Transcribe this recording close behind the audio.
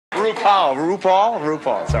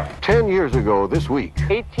RuPaul, sorry. 10 years ago this week.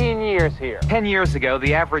 18 years here. 10 years ago,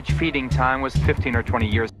 the average feeding time was 15 or 20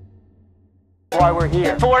 years. Why we're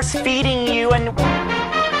here. Force feeding you, and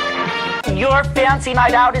your fancy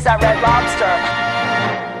night out is at Red Lobster.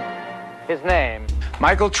 His name.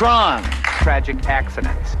 Michael Tron. Tragic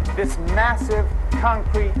accidents. This massive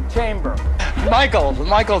concrete chamber.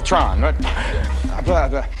 Michael Tron.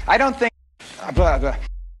 I don't think...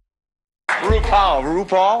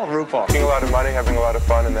 RuPaul. Making a lot of money, having a lot of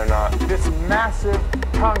fun, and they're not. This massive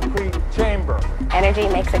concrete chamber. Energy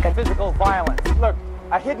makes a good... Physical violence. Look,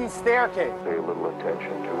 a hidden staircase. Pay a little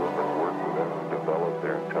attention to them and work with them and develop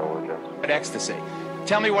their intelligence. Ecstasy.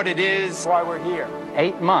 Tell me what it is. Why we're here.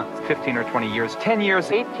 8 months. 15 or 20 years. 10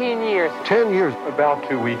 years. 18 years. 10 years. About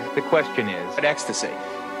 2 weeks. The question is... Ecstasy.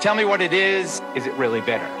 Tell me what it is. Is it really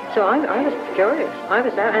bitter? So I was furious. I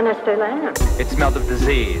was there, and I still am. It smelled of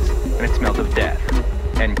disease, and it smelled of death.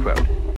 End quote.